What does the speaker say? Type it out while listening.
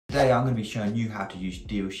Today I'm going to be showing you how to use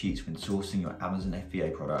Dealsheets when sourcing your Amazon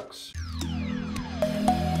FBA products.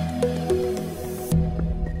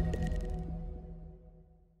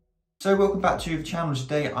 So welcome back to the channel.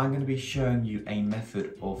 Today I'm going to be showing you a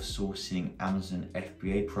method of sourcing Amazon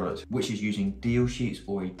FBA products, which is using Dealsheets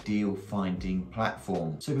or a deal finding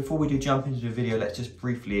platform. So before we do jump into the video, let's just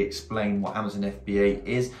briefly explain what Amazon FBA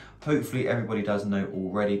is. Hopefully everybody does know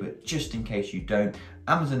already, but just in case you don't,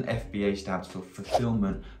 Amazon FBA stands for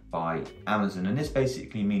Fulfillment by Amazon, and this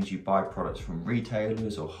basically means you buy products from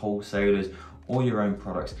retailers or wholesalers or your own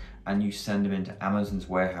products and you send them into Amazon's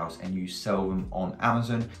warehouse and you sell them on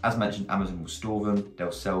Amazon. As mentioned, Amazon will store them,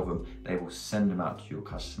 they'll sell them, they will send them out to your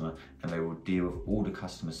customer, and they will deal with all the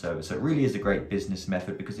customer service. So it really is a great business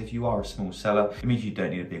method, because if you are a small seller, it means you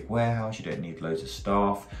don't need a big warehouse, you don't need loads of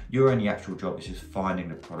staff. Your only actual job is just finding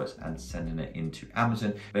the products and sending it into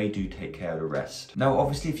Amazon. They do take care of the rest. Now,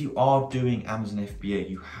 obviously, if you are doing Amazon FBA,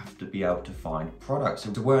 you have to be able to find products.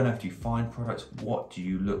 So where on earth do you find products? What do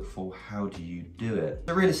you look for? How do you do it?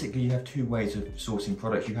 So realistically, you have two ways of sourcing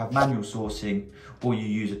products. You have manual sourcing, or you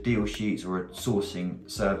use a Dealsheets or a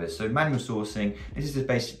sourcing service. So manual sourcing, this is just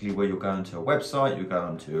basically where you'll go into a website, you'll go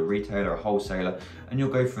into a retailer, a wholesaler, and you'll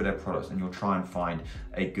go through their products and you'll try and find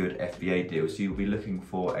a good FBA deal. So you'll be looking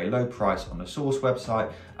for a low price on the source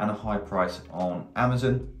website and a high price on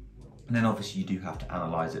Amazon. And then obviously you do have to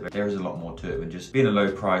analyze it. There is a lot more to it than just being a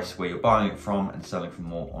low price where you're buying it from and selling for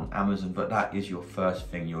more on Amazon, but that is your first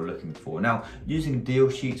thing you're looking for. Now, using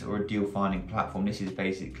Dealsheets or a deal finding platform, this is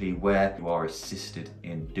basically where you are assisted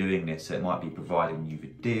in doing this. So it might be providing you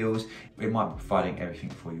with deals, it might be providing everything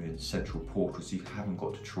for you in central portal, so you haven't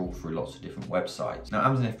got to trawl through lots of different websites. Now,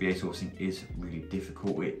 Amazon FBA sourcing is really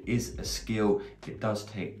difficult. It is a skill, it does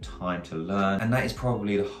take time to learn, and that is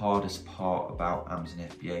probably the hardest part about Amazon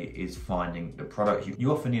FBA, is finding the product.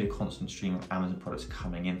 You often need a constant stream of Amazon products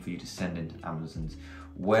coming in for you to send into Amazon's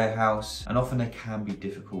warehouse, and often they can be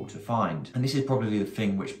difficult to find. And this is probably the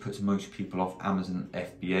thing which puts most people off Amazon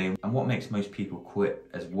FBA, and what makes most people quit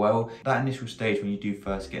as well. That initial stage when you do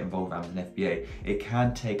first get involved with Amazon FBA, it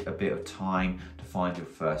can take a bit of time to find your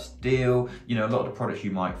first deal. You know, a lot of the products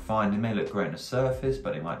you might find, they may look great on the surface,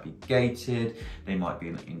 but they might be gated, they might be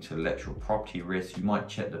an intellectual property risk. You might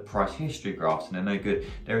check the price history graphs and they're no good.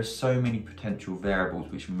 There are so many potential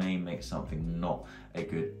variables which may make something not a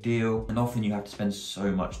good deal, and often you have to spend so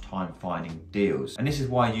much time finding deals. And this is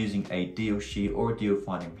why using a deal sheet or a deal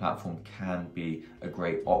finding platform can be a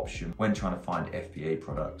great option when trying to find FBA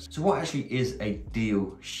products. So what actually is a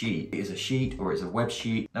deal sheet? It is a sheet or it's a web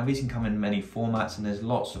sheet. Now these can come in many formats, and there's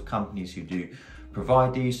lots of companies who do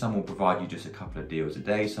provide these. Some will provide you just a couple of deals a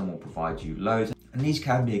day, some will provide you loads. And these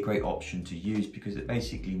can be a great option to use because it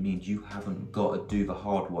basically means you haven't got to do the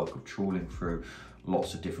hard work of trawling through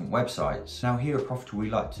lots of different websites. Now here at Profitl, we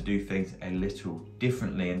like to do things a little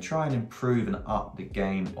differently and try and improve and up the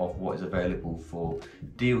game of what is available for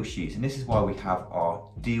Dealsheets. And this is why we have our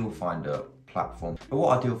DealFinder platform. But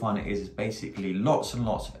what our DealFinder is basically lots and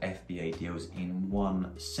lots of FBA deals in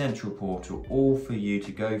one central portal, all for you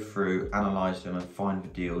to go through, analyze them and find the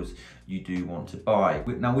deals you do want to buy.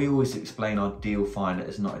 Now we always explain our DealFinder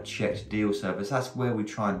as not a checked deal service. That's where we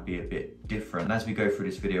try and be a bit different. And as we go through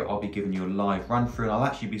this video, I'll be giving you a live run through, and I'll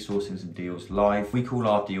actually be sourcing some deals live. We call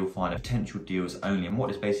our DealFinder potential deals only, and what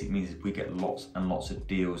this basically means is we get lots and lots of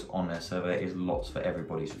deals on there, so there is lots for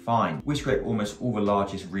everybody to find. We scrape almost all the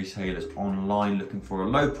largest retailers online looking for a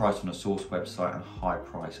low price on a source website and high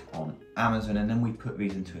price on Amazon, and then we put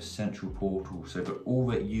these into a central portal so that all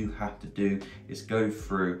that you have to do is go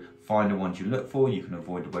through, find the ones you look for. You can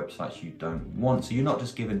avoid the websites you don't want. So you're not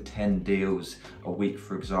just given 10 deals a week,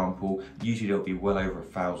 for example. Usually there'll be well over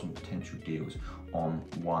 1,000 potential deals on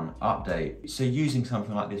one update. So using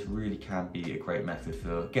something like this really can be a great method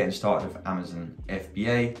for getting started with Amazon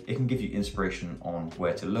FBA. It can give you inspiration on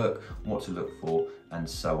where to look, what to look for, and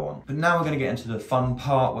so on. But now we're going to get into the fun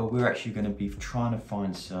part where we're actually going to be trying to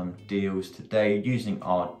find some deals today using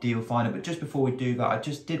our deal finder. But just before we do that, I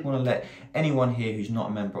just did want to let anyone here who's not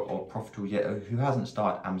a member of Profitl yet, or who hasn't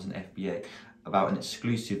started Amazon FBA, about an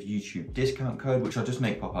exclusive YouTube discount code, which I'll just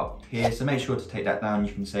make pop up here. So make sure to take that down.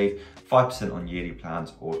 You can save 5% on yearly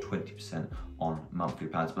plans or 20% on monthly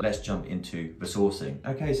plans. But let's jump into the sourcing.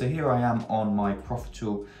 Okay, so here I am on my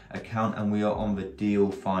Profitl account and we are on the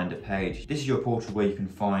deal finder page. This is your portal where you can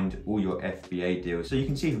find all your FBA deals. So you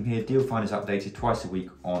can see from here, deal finder is updated twice a week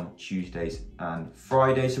on Tuesdays and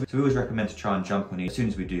Fridays. So we always recommend to try and jump on these as soon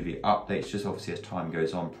as we do the updates, just obviously as time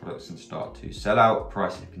goes on, products can start to sell out,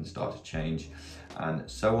 prices can start to change and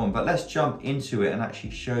so on. But let's jump into it and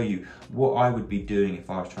actually show you what I would be doing if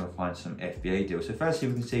I was trying to find some FBA deals. So firstly,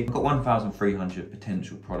 we can see we've got 1,300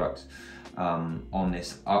 potential products on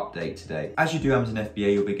this update today. As you do Amazon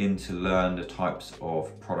FBA, you'll begin to learn the types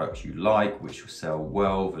of products you like, which will sell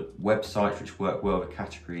well, the websites which work well, the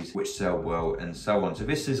categories which sell well, and so on. So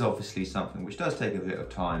this is obviously something which does take a bit of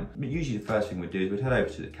time. But usually the first thing we do is we'd head over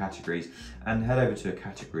to the categories and head over to a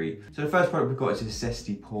category. So the first product we've got is this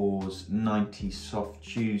Zesty Paws 90 soft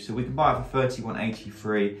chews. So we can buy it for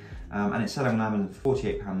 $31.83 and it's selling on Amazon for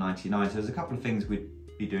 £48.99. So there's a couple of things we'd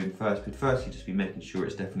be doing first. We'd firstly just be making sure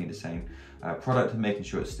it's definitely the same product and making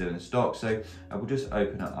sure it's still in stock. So we'll just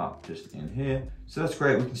open it up just in here. So that's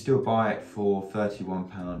great, we can still buy it for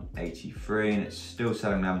 £31.83 and it's still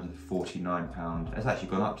selling on Amazon for £49. It's actually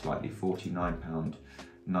gone up slightly, £49.99.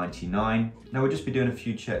 Now we'll just be doing a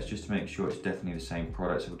few checks just to make sure it's definitely the same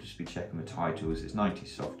product. So we'll just be checking the titles. It's 90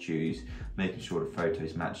 soft chews, making sure the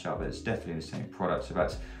photos match up, but it's definitely the same product. So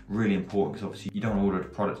that's really important because obviously you don't want to order a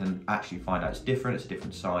product and actually find out it's different, it's a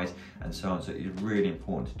different size and so on. So it's really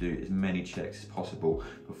important to do as many checks as possible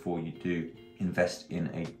before you do invest in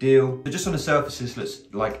a deal. So just on the surface, this looks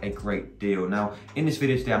like a great deal. Now, in this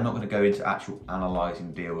video today, I'm not going to go into actual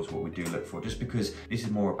analysing deals, what we do look for, just because this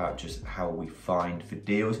is more about just how we find for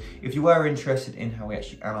deals. If you were interested in how we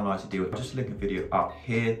actually analyse a deal, I'll just link a video up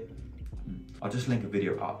here.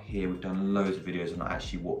 We've done loads of videos on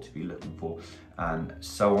actually what to be looking for and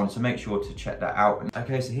so on. So make sure to check that out.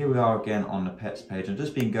 Okay, so here we are again on the pets page. I've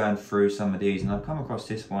just been going through some of these and I've come across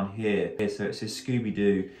this one here. So it's this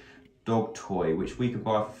Scooby-Doo dog toy, which we could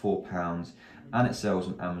buy for £4 and it sells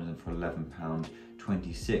on Amazon for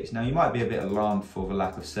 £11.26. Now you might be a bit alarmed for the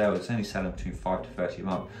lack of sales. It's only selling between 5 to 30 a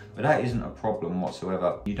month, but that isn't a problem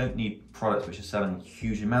whatsoever. You don't need products which are selling a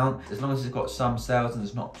huge amount, as long as it's got some sales and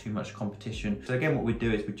there's not too much competition. So again, what we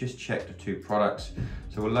do is we just check the two products.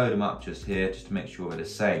 So we'll load them up just here just to make sure they're the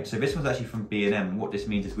same. So this one's actually from B&M, and what this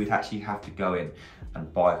means is we'd actually have to go in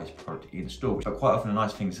and buy this product in store. But quite often the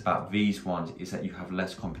nice things about these ones is that you have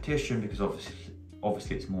less competition because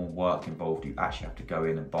obviously it's more work involved. You actually have to go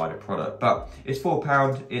in and buy the product. But it's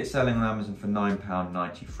 £4, it's selling on Amazon for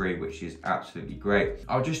 £9.93, which is absolutely great.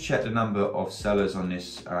 I'll just check the number of sellers on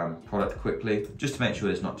this product quickly, just to make sure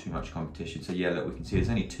there's not too much competition. So yeah, look, we can see there's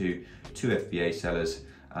only two FBA sellers.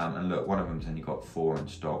 And look, one of them's only got 4 in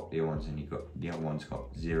stock, the other one's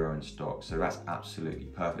got 0 in stock. So that's absolutely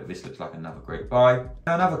perfect. This looks like another great buy.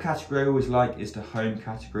 Now another category I always like is the home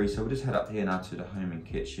category. So we'll just head up here now to the home and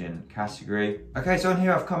kitchen category. Okay, so in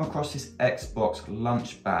here I've come across this Xbox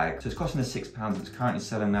lunch bag. So it's costing us £6, it's currently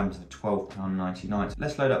selling on Amazon for £12.99. So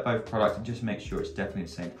let's load up both products and just make sure it's definitely the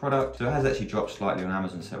same product. So it has actually dropped slightly on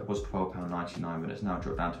Amazon, so it was £12.99, but it's now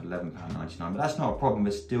dropped down to £11.99. But that's not a problem,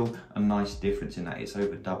 there's still a nice difference in that it's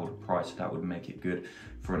over double the price, so that would make it good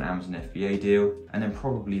for an Amazon FBA deal. And then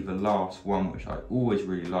probably the last one, which I always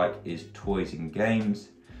really like, is toys and games.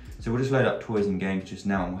 So we'll just load up toys and games just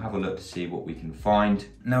now and we'll have a look to see what we can find.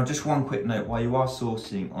 Now just one quick note, while you are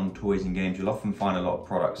sourcing on toys and games, you'll often find a lot of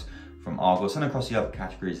products from Argos and across the other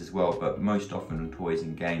categories as well, but most often on toys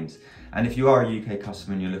and games. And if you are a UK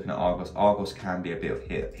customer and you're looking at Argos, Argos can be a bit of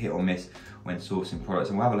hit or miss when sourcing products.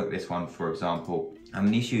 And we'll have a look at this one, for example. And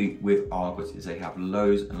the issue with Argos is they have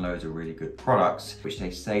loads and loads of really good products, which they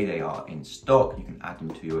say they are in stock. You can add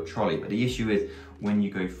them to your trolley. But the issue is when you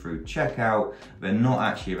go through checkout, they're not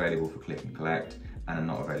actually available for click and collect and are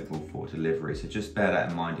not available for delivery. So just bear that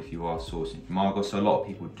in mind if you are sourcing from Argos. So a lot of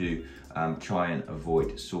people do try and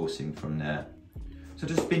avoid sourcing from there. So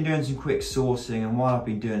just been doing some quick sourcing, and while I've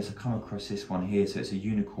been doing this, I've come across this one here. So it's a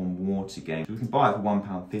unicorn water game. So we can buy it for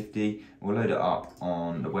 £1.50. We'll load it up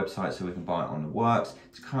on the website so we can buy it on the works.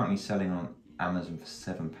 It's currently selling on Amazon for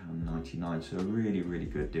 £7.99. So a really, really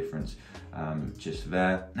good difference just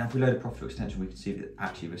there. Now, if we load a Profitl extension, we can see that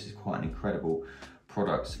actually this is quite an incredible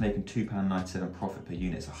products, making £2.97 profit per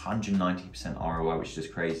unit. It's 190% ROI, which is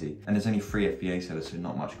just crazy. And there's only 3 FBA sellers, so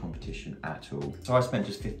not much competition at all. So I spent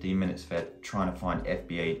just 15 minutes there trying to find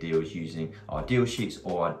FBA deals using our Dealsheets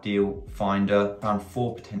or our DealFinder. Found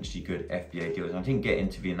 4 potentially good FBA deals, and I didn't get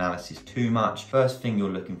into the analysis too much. First thing you're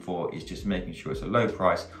looking for is just making sure it's a low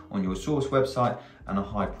price on your source website and a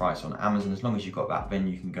high price on Amazon. As long as you've got that, then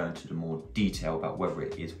you can go into the more detail about whether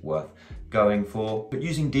it is worth going for. But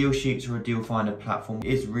using Dealsheets or a DealFinder platform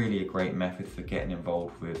is really a great method for getting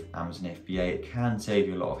involved with Amazon FBA. It can save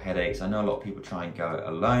you a lot of headaches. I know a lot of people try and go it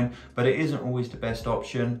alone, but it isn't always the best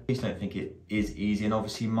option. Please don't think it is easy. And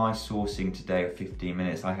obviously my sourcing today of 15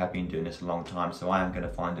 minutes, I have been doing this a long time, so I am going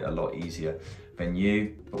to find it a lot easier than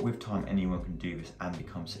you, but with time anyone can do this and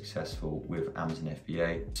become successful with Amazon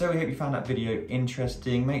FBA. So we hope you found that video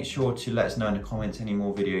interesting. Make sure to let us know in the comments any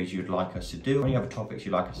more videos you'd like us to do, any other topics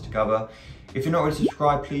you'd like us to cover. If you're not already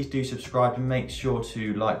subscribed, please do subscribe and make sure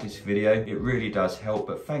to like this video. It really does help,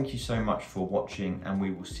 but thank you so much for watching and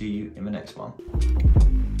we will see you in the next one.